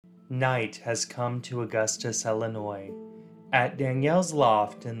Night has come to Augustus, Illinois. At Danielle's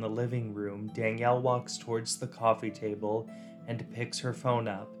loft in the living room, Danielle walks towards the coffee table and picks her phone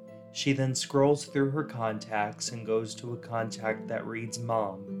up. She then scrolls through her contacts and goes to a contact that reads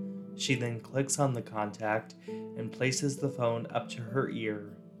Mom. She then clicks on the contact and places the phone up to her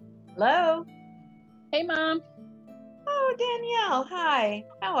ear. Hello? Hey, Mom. Oh, Danielle, hi.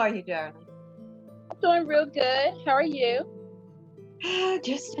 How are you, darling? I'm doing real good. How are you?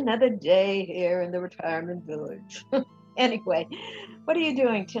 Just another day here in the retirement village. Anyway, what are you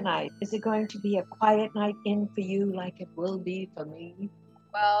doing tonight? Is it going to be a quiet night in for you like it will be for me?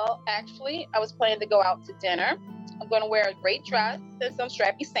 Well, actually, I was planning to go out to dinner. I'm going to wear a great dress and some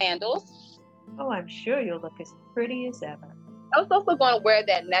strappy sandals. Oh, I'm sure you'll look as pretty as ever. I was also going to wear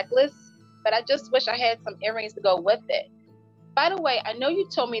that necklace, but I just wish I had some earrings to go with it. By the way, I know you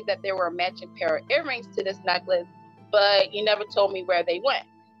told me that there were a matching pair of earrings to this necklace, but you never told me where they went.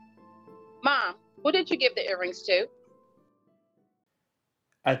 Mom, who did you give the earrings to?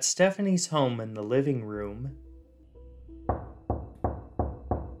 At Stephanie's home in the living room,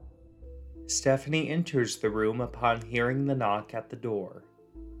 Stephanie enters the room upon hearing the knock at the door.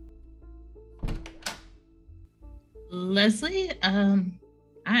 Leslie,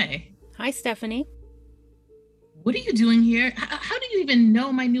 hi. Hi, Stephanie. What are you doing here? How do you even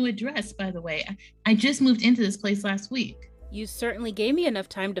know my new address, by the way? I just moved into this place last week. You certainly gave me enough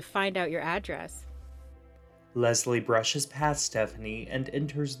time to find out your address. Leslie brushes past Stephanie and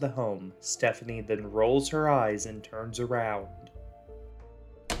enters the home. Stephanie then rolls her eyes and turns around.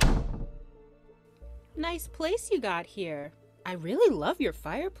 Nice place you got here. I really love your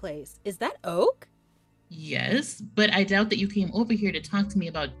fireplace. Is that oak? Yes, but I doubt that you came over here to talk to me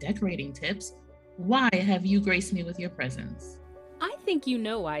about decorating tips. Why have you graced me with your presence? I think you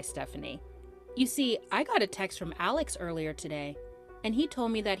know why, Stephanie. You see, I got a text from Alex earlier today, and he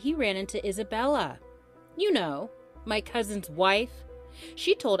told me that he ran into Isabella. You know, my cousin's wife.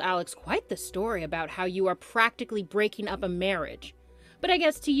 She told Alex quite the story about how you are practically breaking up a marriage. But I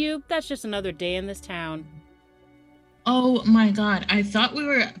guess to you, that's just another day in this town. Oh my God, I thought we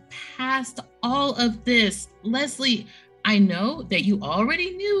were past all of this. Leslie, I know that you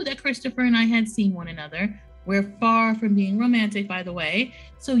already knew that Christopher and I had seen one another. We're far from being romantic, by the way.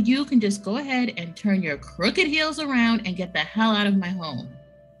 So you can just go ahead and turn your crooked heels around and get the hell out of my home.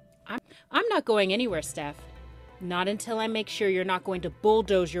 I'm not going anywhere, Steph. Not until I make sure you're not going to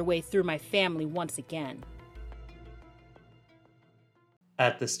bulldoze your way through my family once again.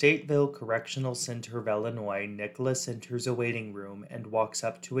 At the Stateville Correctional Center of Illinois, Nicholas enters a waiting room and walks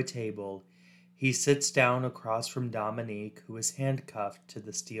up to a table. He sits down across from Dominique, who is handcuffed to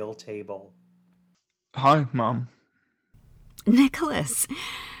the steel table. Hi, Mom. Nicholas!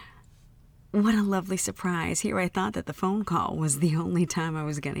 What a lovely surprise. Here I thought that the phone call was the only time I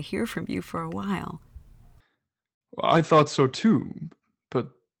was going to hear from you for a while. I thought so too, but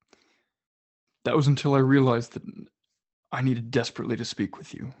that was until I realized that I needed desperately to speak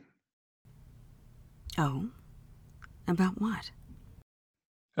with you. Oh? About what?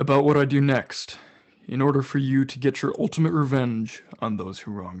 About what I do next, in order for you to get your ultimate revenge on those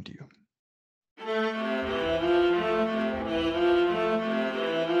who wronged you.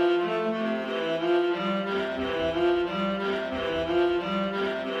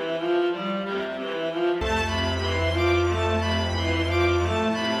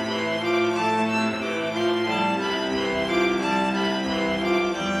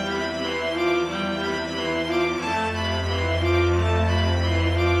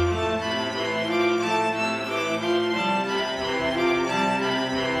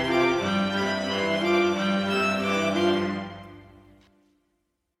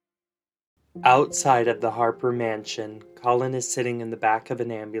 Outside of the Harper mansion, Colin is sitting in the back of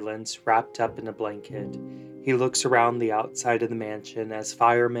an ambulance, wrapped up in a blanket. He looks around the outside of the mansion as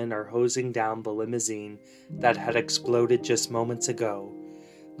firemen are hosing down the limousine that had exploded just moments ago.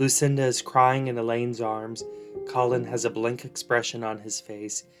 Lucinda is crying in Elaine's arms. Colin has a blank expression on his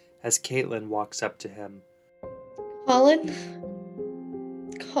face as Caitlin walks up to him. Colin?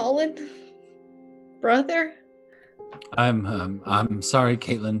 Brother? I'm sorry,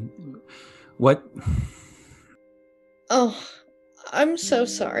 Caitlin. What? Oh, I'm so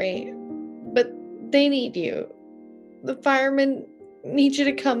sorry, but they need you. The firemen need you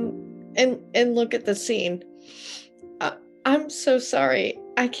to come and look at the scene. I'm so sorry.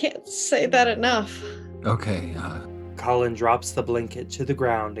 I can't say that enough. Okay, Colin drops the blanket to the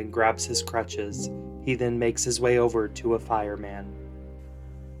ground and grabs his crutches. He then makes his way over to a fireman.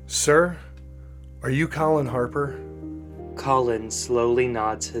 Sir, are you Colin Harper? Colin slowly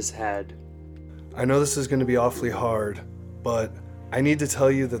nods his head. I know this is going to be awfully hard, but I need to tell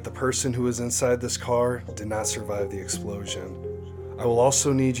you that the person who was inside this car did not survive the explosion. I will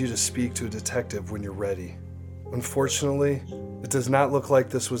also need you to speak to a detective when you're ready. Unfortunately, it does not look like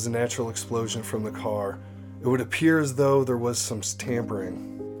this was a natural explosion from the car. It would appear as though there was some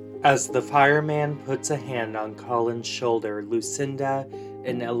tampering. As the fireman puts a hand on Colin's shoulder, Lucinda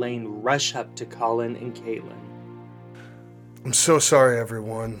and Elaine rush up to Colin and Caitlin. I'm so sorry,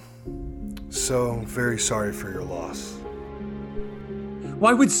 everyone. So very sorry for your loss.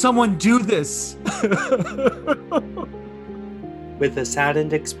 Why would someone do this? With a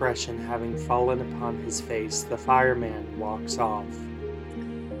saddened expression having fallen upon his face, the fireman walks off.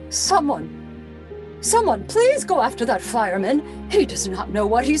 Someone, please go after that fireman. He does not know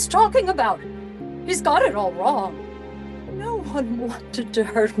what he's talking about. He's got it all wrong. No one wanted to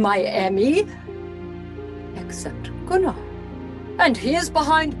hurt my Emmy, except Gunnar. And he is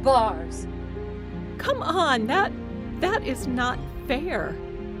behind bars. Come on, that is not fair.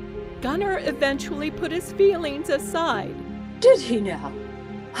 Gunnar eventually put his feelings aside. Did he now?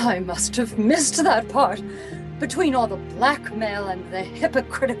 I must have missed that part. Between all the blackmail and the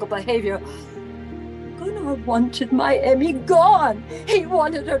hypocritical behavior, Gunnar wanted my Emmy gone. He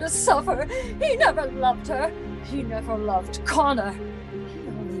wanted her to suffer. He never loved her. He never loved Connor. He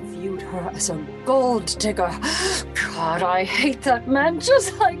only viewed her as a gold digger. God, I hate that man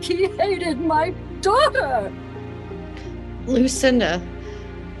just like he hated my daughter. Lucinda,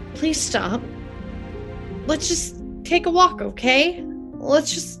 please stop. Let's just take a walk, okay?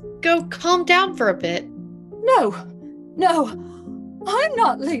 Let's just go calm down for a bit. No, I'm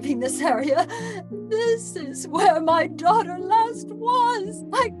not leaving this area. This is where my daughter last was.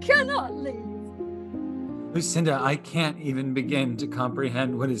 I cannot leave. Lucinda, I can't even begin to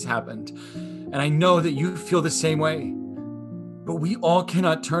comprehend what has happened. And I know that you feel the same way. But we all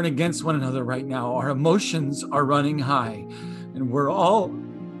cannot turn against one another right now. Our emotions are running high. And we're all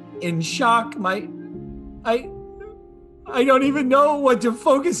in shock. I don't even know what to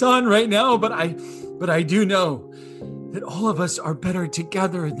focus on right now, but I do know that all of us are better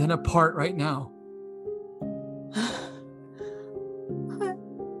together than apart right now.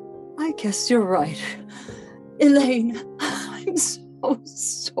 I guess you're right. Elaine, I'm so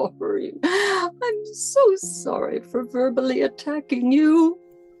sorry. I'm so sorry for verbally attacking you.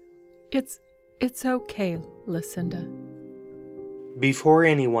 It's okay, Lucinda. Before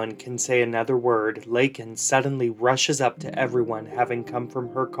anyone can say another word, Lakin suddenly rushes up to everyone, having come from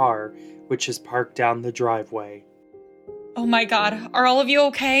her car, which is parked down the driveway. Oh my God, are all of you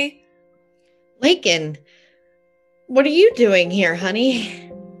okay? Lakin, what are you doing here,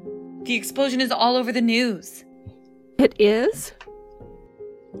 honey? The explosion is all over the news. It is?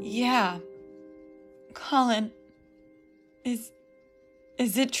 Yeah. Colin, is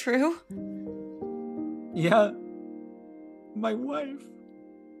it true? Yeah. My wife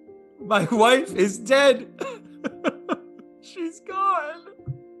is dead. She's gone.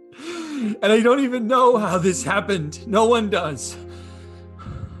 And I don't even know how this happened. No one does.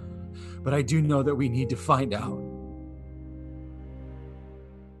 But I do know that we need to find out.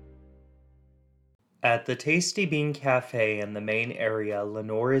 At the Tasty Bean Cafe in the main area,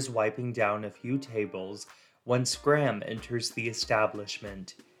 Lenore is wiping down a few tables once Graham enters the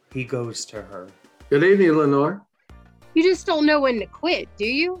establishment. He goes to her. Good evening, Lenore. You just don't know when to quit, do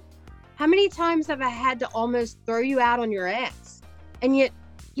you? How many times have I had to almost throw you out on your ass? And yet,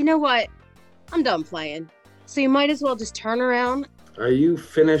 you know what? I'm done playing. So you might as well just turn around. Are you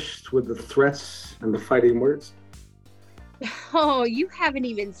finished with the threats and the fighting words? Oh, you haven't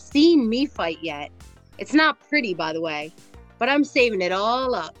even seen me fight yet. It's not pretty, by the way, but I'm saving it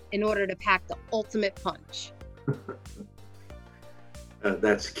all up in order to pack the ultimate punch.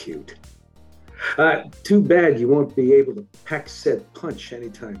 That's cute. Too bad you won't be able to pack said punch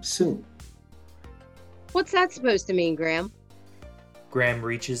anytime soon. What's that supposed to mean, Graham? Graham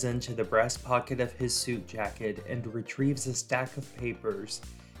reaches into the breast pocket of his suit jacket and retrieves a stack of papers.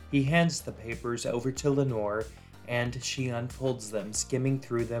 He hands the papers over to Lenore, and she unfolds them, skimming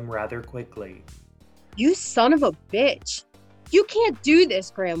through them rather quickly. You son of a bitch. You can't do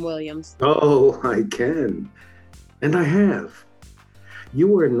this, Graham Williams. Oh, I can. And I have.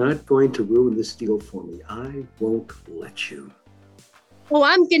 You are not going to ruin this deal for me. I won't let you. Oh,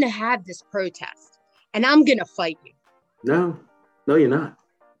 I'm going to have this protest, and I'm going to fight you. No, you're not.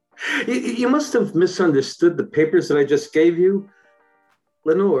 You must have misunderstood the papers that I just gave you.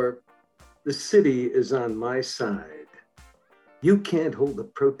 Lenore, the city is on my side. You can't hold a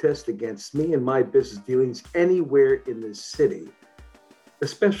protest against me and my business dealings anywhere in this city,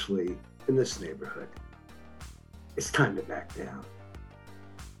 especially in this neighborhood. It's time to back down.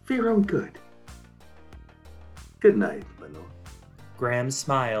 For your own good. Good night, Lenore. Graham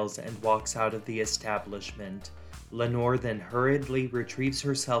smiles and walks out of the establishment. Lenore then hurriedly retrieves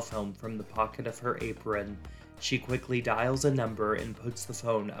her cell phone from the pocket of her apron. She quickly dials a number and puts the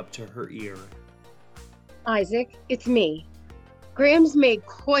phone up to her ear. Isaac, it's me. Graham's made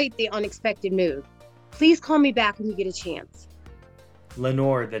quite the unexpected move. Please call me back when you get a chance.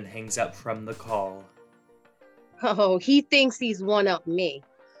 Lenore then hangs up from the call. Oh, he thinks he's one-up me,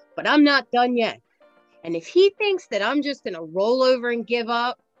 but I'm not done yet. And if he thinks that I'm just gonna roll over and give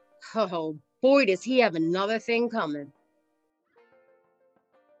up, oh boy, does he have another thing coming.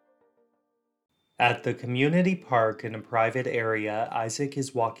 At the community park in a private area, Isaac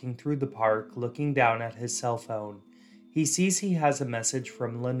is walking through the park looking down at his cell phone. He sees he has a message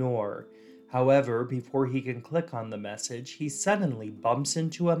from Lenore. However, before he can click on the message, he suddenly bumps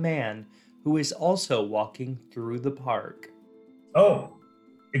into a man who is also walking through the park. Oh,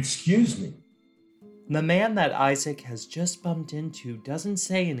 excuse me. The man that Isaac has just bumped into doesn't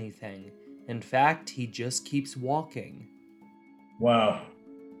say anything. In fact, he just keeps walking. Wow.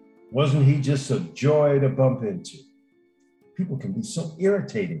 Wasn't he just a joy to bump into? People can be so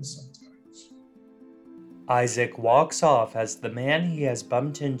irritating sometimes. Isaac walks off as the man he has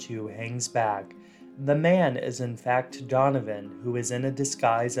bumped into hangs back. The man is in fact Donovan, who is in a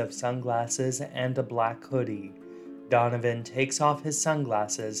disguise of sunglasses and a black hoodie. Donovan takes off his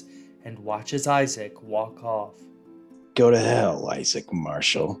sunglasses and watches Isaac walk off. Go to hell, Isaac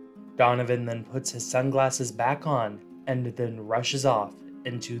Marshall. Donovan then puts his sunglasses back on and then rushes off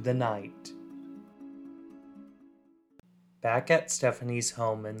into the night. Back at Stephanie's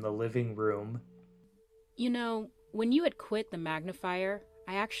home in the living room. You know, when you had quit the magnifier,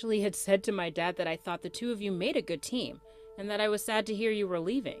 I actually had said to my dad that I thought the two of you made a good team, and that I was sad to hear you were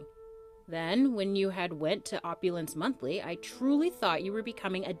leaving. Then, when you had went to Opulence Monthly, I truly thought you were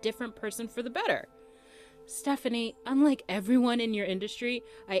becoming a different person for the better. Stephanie, unlike everyone in your industry,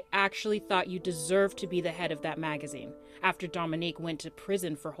 I actually thought you deserved to be the head of that magazine, after Dominique went to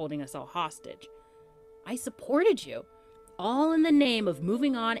prison for holding us all hostage. I supported you, all in the name of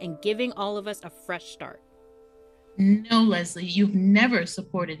moving on and giving all of us a fresh start. No, Leslie, you've never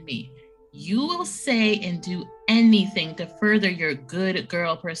supported me. You will say and do anything to further your good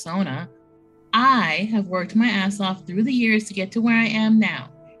girl persona. I have worked my ass off through the years to get to where I am now.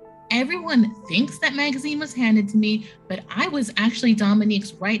 Everyone thinks that magazine was handed to me, but I was actually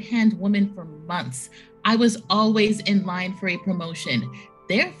Dominique's right-hand woman for months. I was always in line for a promotion.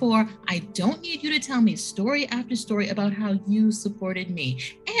 Therefore, I don't need you to tell me story after story about how you supported me.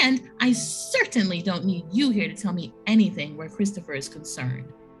 And I certainly don't need you here to tell me anything where Christopher is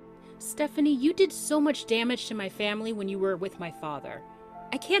concerned. Stephanie, you did so much damage to my family when you were with my father.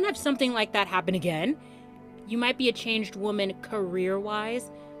 I can't have something like that happen again. You might be a changed woman career-wise,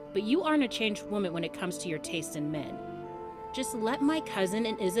 but you aren't a changed woman when it comes to your taste in men. Just let my cousin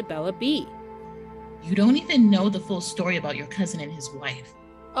and Isabella be. You don't even know the full story about your cousin and his wife.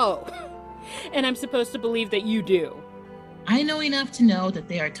 Oh, and I'm supposed to believe that you do. I know enough to know that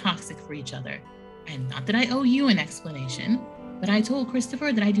they are toxic for each other. And not that I owe you an explanation, but I told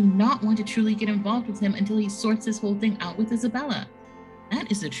Christopher that I do not want to truly get involved with him until he sorts this whole thing out with Isabella.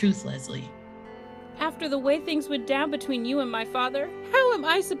 That is the truth, Leslie. After the way things went down between you and my father, how am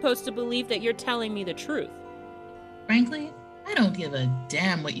I supposed to believe that you're telling me the truth? Frankly, I don't give a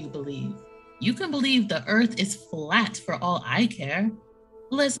damn what you believe. You can believe the earth is flat for all I care.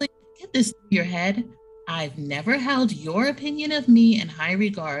 Leslie, get this through your head. I've never held your opinion of me in high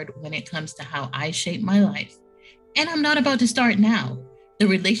regard when it comes to how I shape my life. And I'm not about to start now. The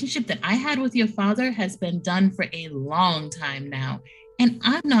relationship that I had with your father has been done for a long time now. And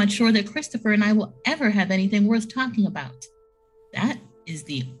I'm not sure that Christopher and I will ever have anything worth talking about. That is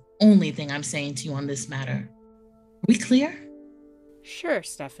the only thing I'm saying to you on this matter. Are we clear? Sure,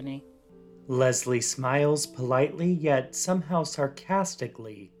 Stephanie. Leslie smiles politely yet somehow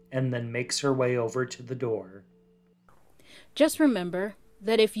sarcastically and then makes her way over to the door. Just remember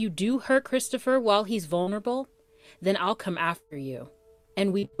that if you do hurt Christopher while he's vulnerable, then I'll come after you.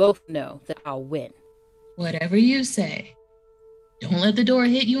 And we both know that I'll win. Whatever you say. Don't let the door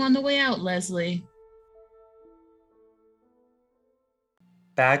hit you on the way out, Leslie.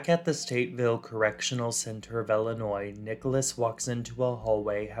 Back at the Stateville Correctional Center of Illinois, Nicholas walks into a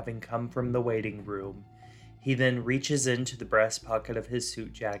hallway having come from the waiting room. He then reaches into the breast pocket of his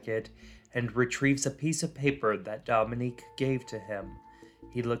suit jacket and retrieves a piece of paper that Dominique gave to him.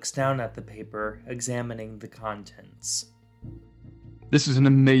 He looks down at the paper, examining the contents. This is an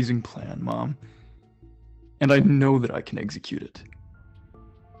amazing plan, Mom. And I know that I can execute it.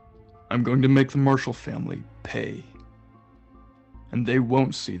 I'm going to make the Marshall family pay. And they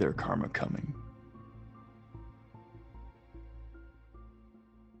won't see their karma coming.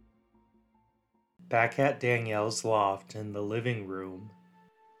 Back at Danielle's loft in the living room.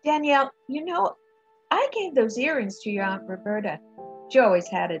 Danielle, I gave those earrings to your Aunt Roberta. She always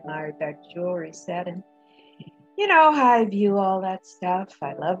had admired that jewelry set, and you know how I view all that stuff.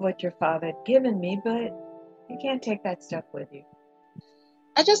 I love what your father had given me, but you can't take that stuff with you.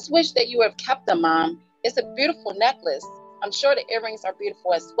 I just wish that you would have kept them, Mom. It's a beautiful necklace. I'm sure the earrings are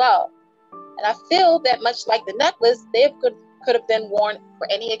beautiful as well. And I feel that much like the necklace, they could have been worn for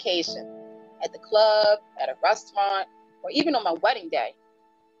any occasion. At the club, at a restaurant, or even on my wedding day.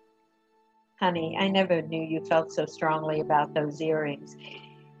 Honey, I never knew you felt so strongly about those earrings.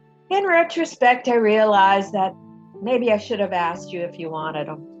 In retrospect, I realized that maybe I should have asked you if you wanted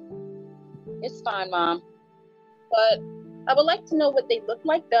them. It's fine, Mom. But I would like to know what they look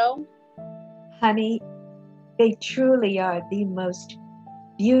like, though. Honey, they truly are the most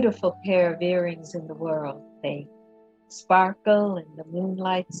beautiful pair of earrings in the world. They sparkle in the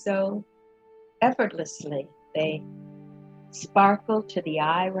moonlight so effortlessly. They sparkle to the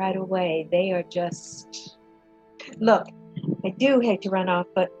eye right away. They are just... Look, I do hate to run off,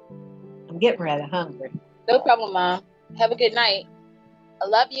 but I'm getting rather hungry. No problem, Mom. Have a good night. I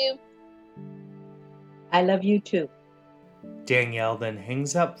love you. I love you too. Danielle then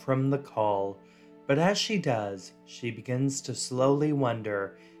hangs up from the call, but as she does, she begins to slowly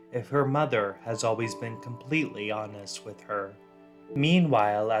wonder if her mother has always been completely honest with her.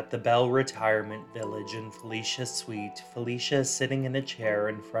 Meanwhile, at the Bell Retirement Village in Felicia's suite, Felicia is sitting in a chair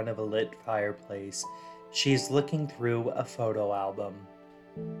in front of a lit fireplace. She's looking through a photo album.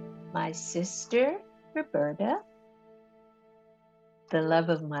 My sister, Roberta. The love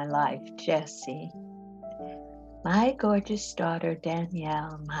of my life, Jessie. My gorgeous daughter,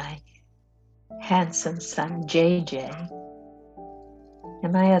 Danielle. My handsome son, JJ.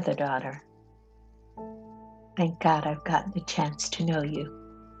 And my other daughter. Thank God I've gotten the chance to know you.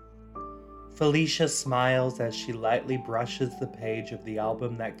 Felicia smiles as she lightly brushes the page of the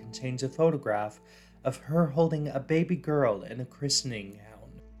album that contains a photograph of her holding a baby girl in a christening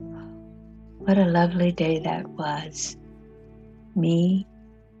gown. What a lovely day that was. Me,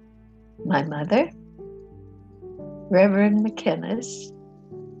 my mother, Reverend McInnes,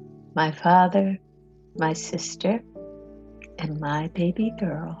 my father, my sister, and my baby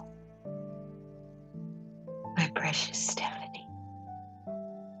girl. My precious Stephanie.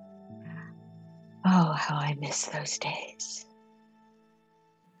 Oh, how I miss those days.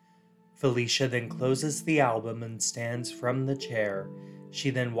 Felicia then closes the album and stands from the chair. She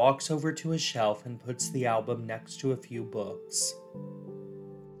then walks over to a shelf and puts the album next to a few books.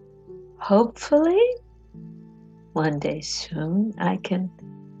 Hopefully, one day soon, I can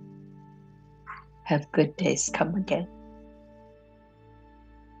have good days come again.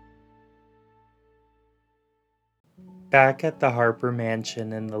 Back at the Harper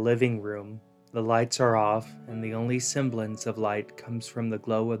mansion in the living room, the lights are off and the only semblance of light comes from the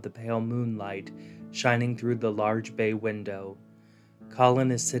glow of the pale moonlight shining through the large bay window.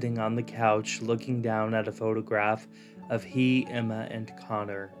 Colin is sitting on the couch looking down at a photograph of he, Emma, and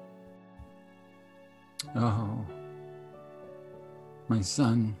Connor. Oh, my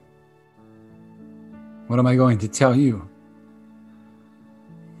son. What am I going to tell you?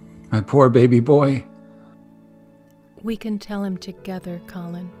 My poor baby boy. We can tell him together,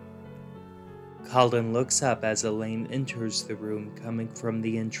 Colin. Colin looks up as Elaine enters the room coming from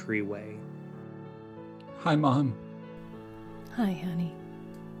the entryway. Hi, Mom. Hi, honey.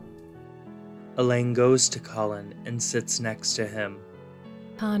 Elaine goes to Colin and sits next to him.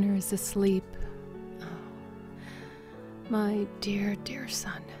 Connor is asleep. Oh, my dear, dear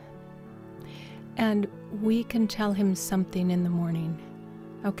son. And we can tell him something in the morning,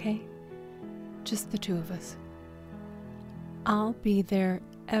 okay? Just the two of us. I'll be there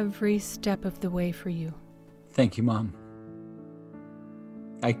every step of the way for you. Thank you, Mom.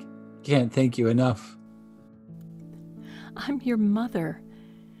 I can't thank you enough. I'm your mother.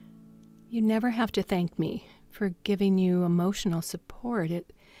 You never have to thank me for giving you emotional support.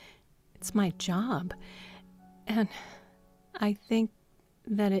 It's my job. And I think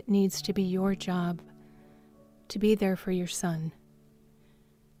that it needs to be your job to be there for your son.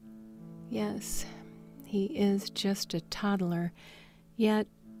 Yes, he is just a toddler, yet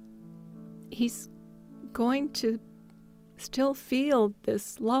he's going to still feel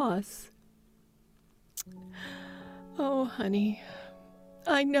this loss. Oh, honey,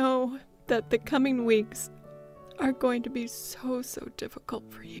 I know that the coming weeks are going to be so difficult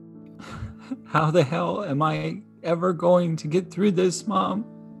for you. How the hell am I ever going to get through this, Mom?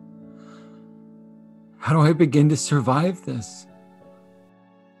 How do I begin to survive this?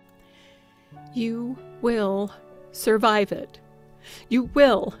 You will survive it. You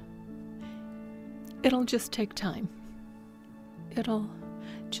will. It'll just take time. It'll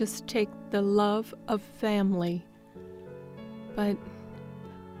just take the love of family. But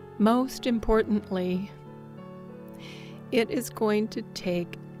most importantly, it is going to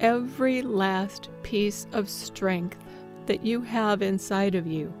take every last piece of strength that you have inside of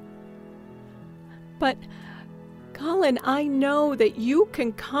you. But, Colin, I know that you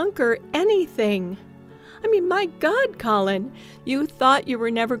can conquer anything. I mean, my God, Colin, you thought you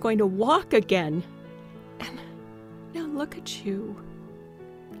were never going to walk again. And now look at you.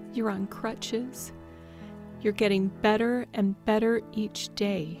 You're on crutches. You're getting better and better each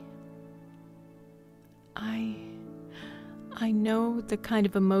day. I know the kind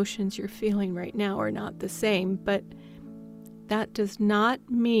of emotions you're feeling right now are not the same, but that does not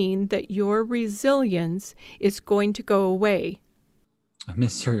mean that your resilience is going to go away. I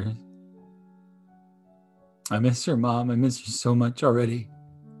miss her. I miss her, Mom. I miss her so much already.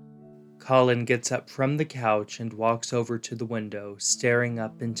 Colin gets up from the couch and walks over to the window, staring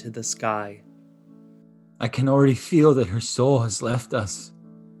up into the sky. I can already feel that her soul has left us.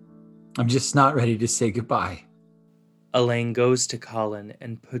 I'm just not ready to say goodbye. Elaine goes to Colin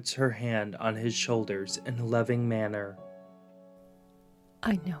and puts her hand on his shoulders in a loving manner.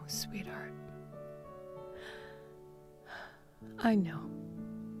 I know, sweetheart. I know.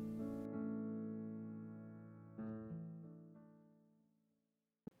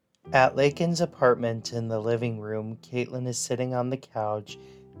 At Lakin's apartment in the living room, Caitlin is sitting on the couch,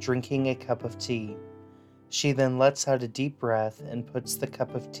 drinking a cup of tea. She then lets out a deep breath and puts the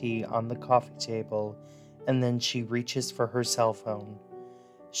cup of tea on the coffee table, and then she reaches for her cell phone.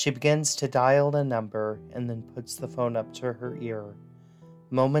 She begins to dial a number and then puts the phone up to her ear.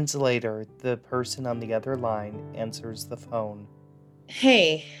 Moments later, the person on the other line answers the phone.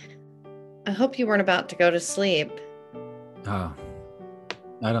 Hey, I hope you weren't about to go to sleep. Oh,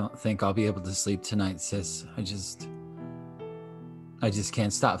 I don't think I'll be able to sleep tonight, sis. I just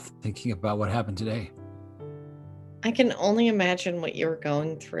can't stop thinking about what happened today. I can only imagine what you were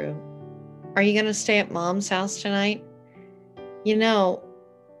going through. Are you going to stay at Mom's house tonight? You know,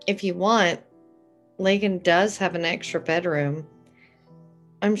 if you want, Lakin does have an extra bedroom.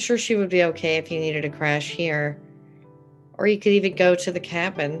 I'm sure she would be okay if you needed to crash here. Or you could even go to the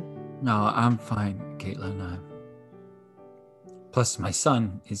cabin. No, I'm fine, Caitlin. Plus, my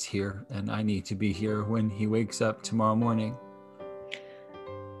son is here, and I need to be here when he wakes up tomorrow morning.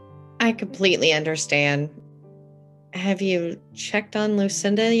 I completely understand. Have you checked on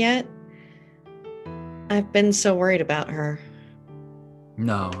Lucinda yet? I've been so worried about her.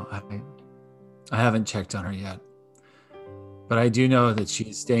 No, I haven't checked on her yet. But I do know that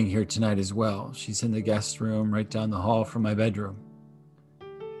she's staying here tonight as well. She's in the guest room right down the hall from my bedroom.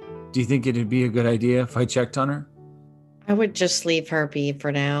 Do you think it'd be a good idea if I checked on her? I would just leave her be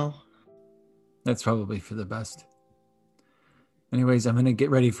for now. That's probably for the best. Anyways, I'm going to get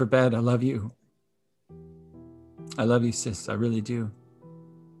ready for bed. I love you. I love you, sis. I really do.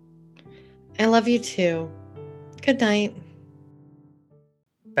 I love you too. Good night.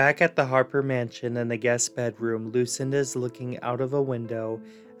 Back at the Harper mansion in the guest bedroom, Lucinda is looking out of a window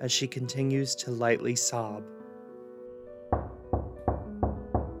as she continues to lightly sob.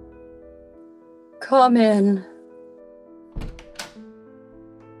 Come in.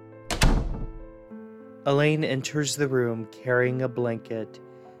 Elaine enters the room carrying a blanket.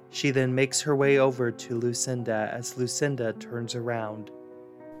 She then makes her way over to Lucinda as Lucinda turns around.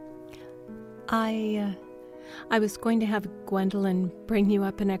 I was going to have Gwendolyn bring you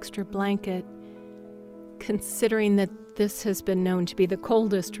up an extra blanket, considering that this has been known to be the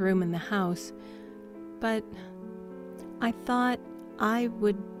coldest room in the house. But I thought I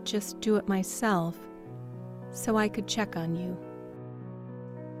would just do it myself, so I could check on you.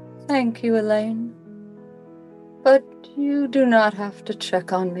 Thank you, Elaine. But you do not have to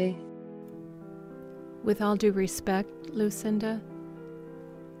check on me. With all due respect, Lucinda,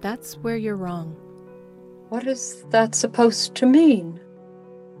 that's where you're wrong. What is that supposed to mean?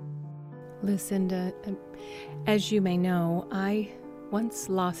 Lucinda, as you may know, I once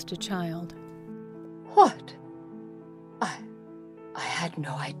lost a child. What? I had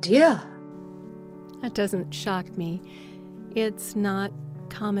no idea. That doesn't shock me. It's not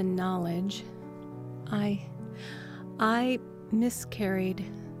common knowledge. I miscarried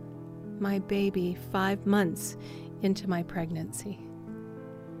my baby 5 months into my pregnancy.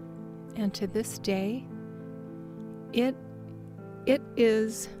 And to this day, it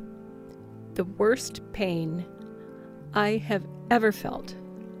is the worst pain I have ever felt.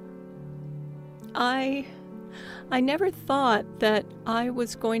 I never thought that I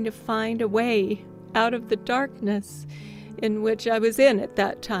was going to find a way out of the darkness in which I was in at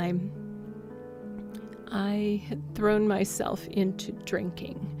that time. I had thrown myself into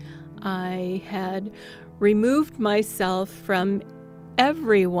drinking. I had removed myself from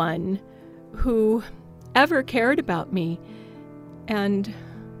everyone who ever cared about me. And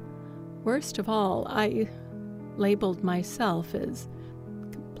worst of all, I labeled myself as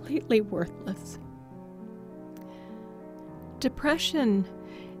completely worthless. Depression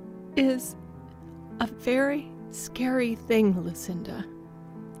is a very scary thing, Lucinda.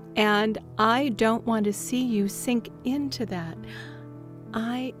 And I don't want to see you sink into that.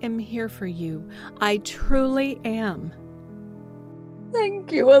 I am here for you. I truly am.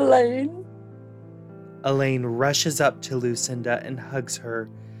 Thank you, Elaine. Elaine rushes up to Lucinda and hugs her.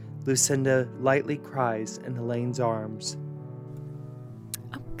 Lucinda lightly cries in Elaine's arms.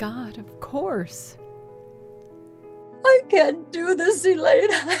 Oh, God, of course. I can't do this, Elaine.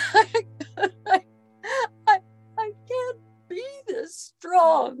 I can't be this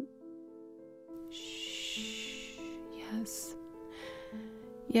strong. Shh. Yes.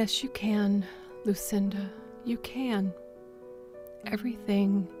 Yes, you can, Lucinda. You can.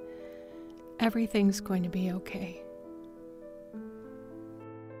 Everything's going to be okay.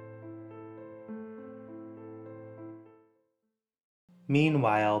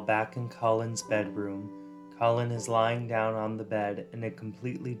 Meanwhile, back in Colin's bedroom, Colin is lying down on the bed in a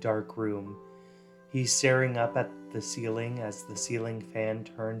completely dark room. He's staring up at the ceiling as the ceiling fan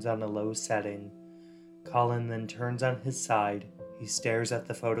turns on a low setting. Colin then turns on his side. He stares at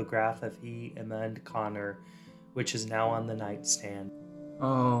the photograph of he, Emma, and Connor, which is now on the nightstand.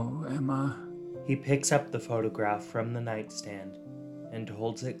 Oh, Emma. He picks up the photograph from the nightstand and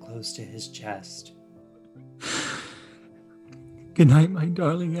holds it close to his chest. Good night, my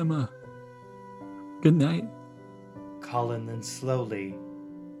darling Emma. Good night. Colin then slowly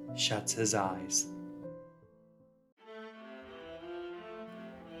shuts his eyes.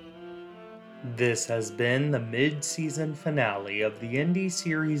 This has been the mid-season finale of the Indie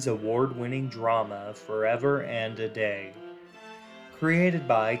Series award-winning drama Forever and a Day. Created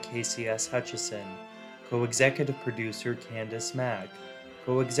by KCS Hutchison, co-executive producer Candice Mack,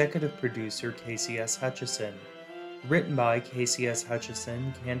 co-executive producer KCS Hutchison, written by KCS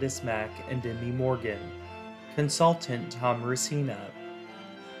Hutchison, Candice Mack, and Emmy Morgan, consultant Tom Racina.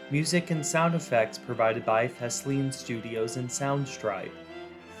 Music and sound effects provided by Thessalyon Studios and Soundstripe.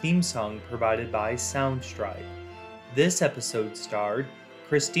 Theme song provided by Soundstripe. This episode starred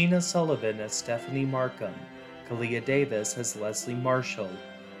Christina Sullivan as Stephanie Markham, Kalia Davis as Leslie Marshall,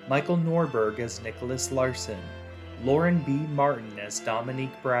 Michael Norberg as Nicholas Larson, Lauren B. Martin as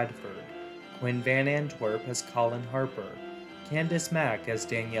Dominique Bradford, Quinn Van Antwerp as Colin Harper, Candice Mack as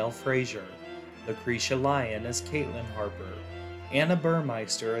Danielle Frazier, Lucretia Lyon as Caitlin Harper, Anna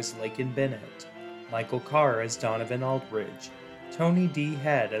Burmeister as Lakin Bennett, Michael Carr as Donovan Aldridge, Tony D.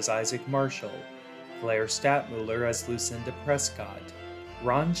 Head as Isaac Marshall, Claire Statmuller as Lucinda Prescott,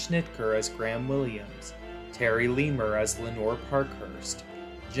 Ron Schnitker as Graham Williams, Terry Leamer as Lenore Parkhurst,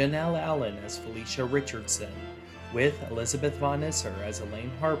 Janelle Allen as Felicia Richardson, with Elizabeth Von Isser as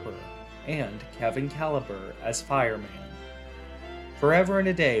Elaine Harper, and Kevin Caliber as Fireman. Forever and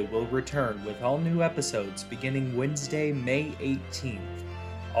a Day will return with all new episodes beginning Wednesday, May 18th.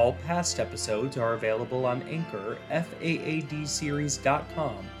 All past episodes are available on Anchor,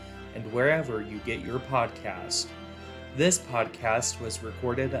 FAADseries.com, and wherever you get your podcast. This podcast was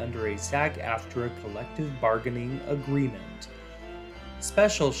recorded under a SAG-AFTRA collective bargaining agreement.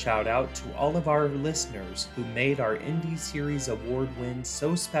 Special shout out to all of our listeners who made our Indie Series award win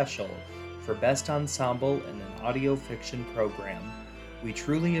so special for Best Ensemble in an Audio Fiction Program. We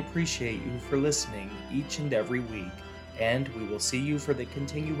truly appreciate you for listening each and every week, and we will see you for the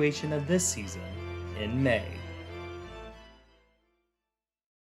continuation of this season in May.